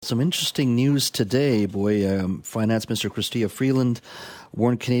some interesting news today. Finance Minister Chrystia Freeland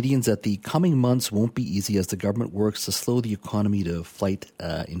warned Canadians that the coming months won't be easy as the government works to slow the economy to fight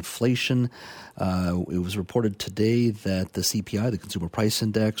inflation. It was reported today that the CPI, the Consumer Price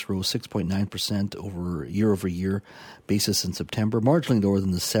Index, rose 6.9% year-over-year basis in September, marginally lower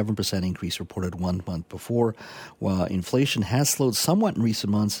than the 7% increase reported 1 month before. While inflation has slowed somewhat in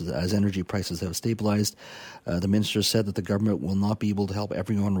recent months as energy prices have stabilized, the minister said that the government will not be able to help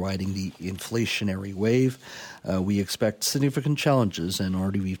everyone riding the inflationary wave. We expect significant challenges, and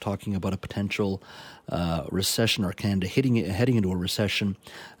already we're talking about a potential recession, or Canada heading into a recession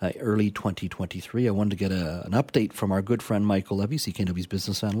early 2023. I wanted to get an update from our good friend Michael Levy, CKNW's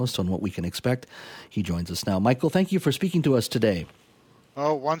business analyst, on what we can expect. He joins us now. Michael, thank you for speaking to us today.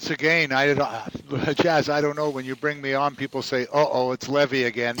 Oh, once again, Jazz, I don't know. When you bring me on, people say, it's Levy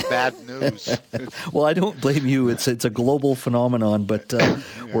again, bad news. Well, I don't blame you. It's a global phenomenon, but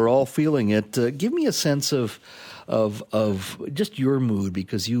we're all feeling it. Give me a sense of just your mood,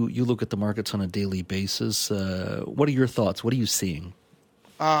 because you look at the markets on a daily basis. What are your thoughts? What are you seeing?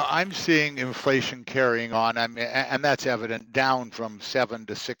 I'm seeing inflation carrying on, and that's evident, down from 7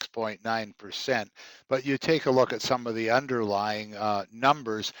 to 6.9%. But you take a look at some of the underlying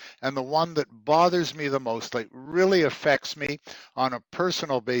numbers, and the one that bothers me the most, like really affects me on a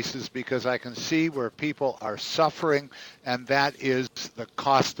personal basis, because I can see where people are suffering, and that is the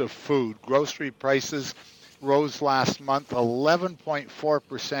cost of food. Grocery prices rose last month 11.4%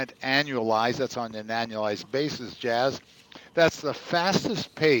 annualized. That's on an annualized basis, Jazz. That's the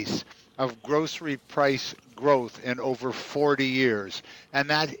fastest pace of grocery price growth in over 40 years, and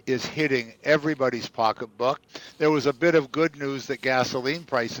that is hitting everybody's pocketbook. There was a bit of good news that gasoline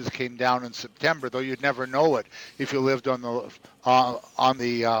prices came down in September, though you'd never know it if you lived on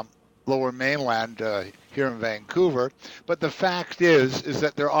the lower mainland here in Vancouver. But the fact is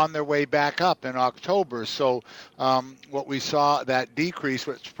that they're on their way back up in October. So what we saw, that decrease,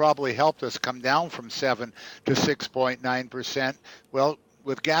 which probably helped us come down from 7 to 6.9%, well,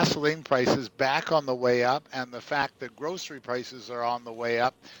 with gasoline prices back on the way up, and the fact that grocery prices are on the way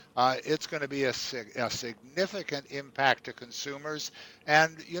up, it's going to be a significant impact to consumers.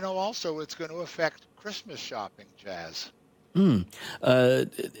 And, also it's going to affect Christmas shopping, Jazz.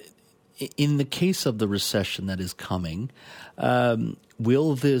 In the case of the recession that is coming,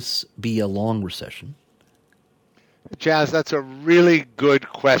 will this be a long recession? Jazz, that's a really good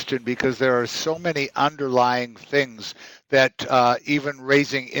question, because there are so many underlying things that even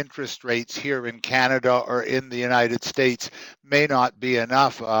raising interest rates here in Canada or in the United States may not be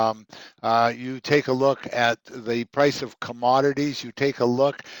enough. You take a look at the price of commodities, you take a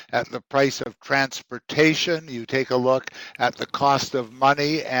look at the price of transportation, you take a look at the cost of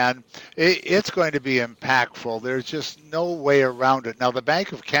money, and it's going to be impactful. There's just no way around it. Now, the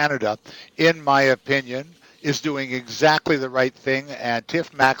Bank of Canada, in my opinion, is doing exactly the right thing, and Tiff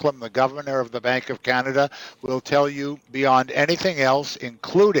Macklem, the governor of the Bank of Canada, will tell you beyond anything else,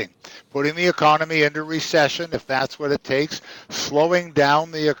 including putting the economy into recession, if that's what it takes, slowing down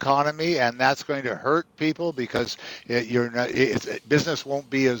the economy, and that's going to hurt people because business won't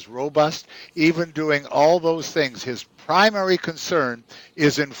be as robust. Even doing all those things, his primary concern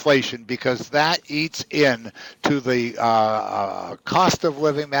is inflation, because that eats in to the cost of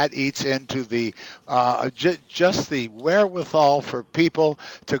living, that eats into the just the wherewithal for people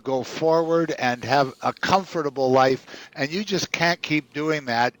to go forward and have a comfortable life, and you just can't keep doing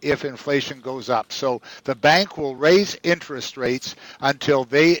that if inflation goes up. So the bank will raise interest rates until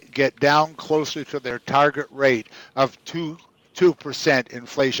they get down closer to their target rate of 2%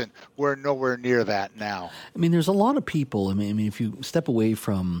 inflation. We're nowhere near that now. I mean, there's a lot of people. I mean, if you step away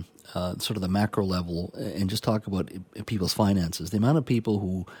from sort of the macro level and just talk about people's finances, the amount of people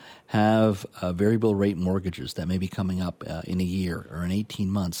who have variable rate mortgages that may be coming up in a year or in 18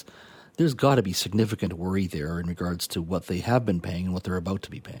 months, there's got to be significant worry there in regards to what they have been paying and what they're about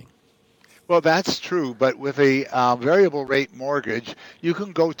to be paying. Well, that's true, but with a variable rate mortgage, you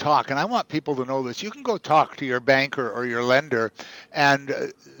can go talk, and I want people to know this, you can go talk to your banker or your lender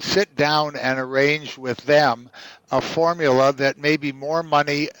and sit down and arrange with them a formula that maybe more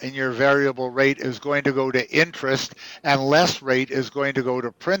money in your variable rate is going to go to interest and less rate is going to go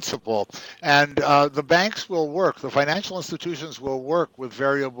to principal. And the banks will work, the financial institutions will work with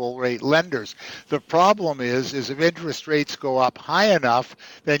variable rate lenders. The problem is if interest rates go up high enough,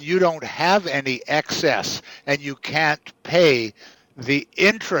 then you don't have any excess and you can't pay the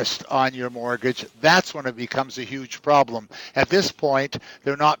interest on your mortgage, that's when it becomes a huge problem. At this point,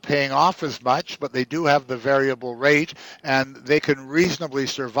 they're not paying off as much, but they do have the variable rate, and they can reasonably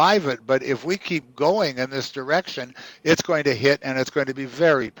survive it. But if we keep going in this direction, it's going to hit, and it's going to be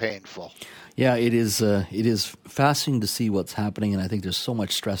very painful. Yeah, it is fascinating to see what's happening, and I think there's so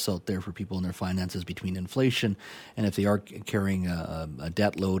much stress out there for people in their finances between inflation and if they are carrying a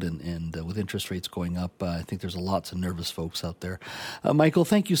debt load and with interest rates going up. I think there's lots of nervous folks out there. Michael,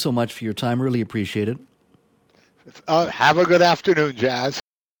 thank you so much for your time. Really appreciate it. Have a good afternoon, Jazz.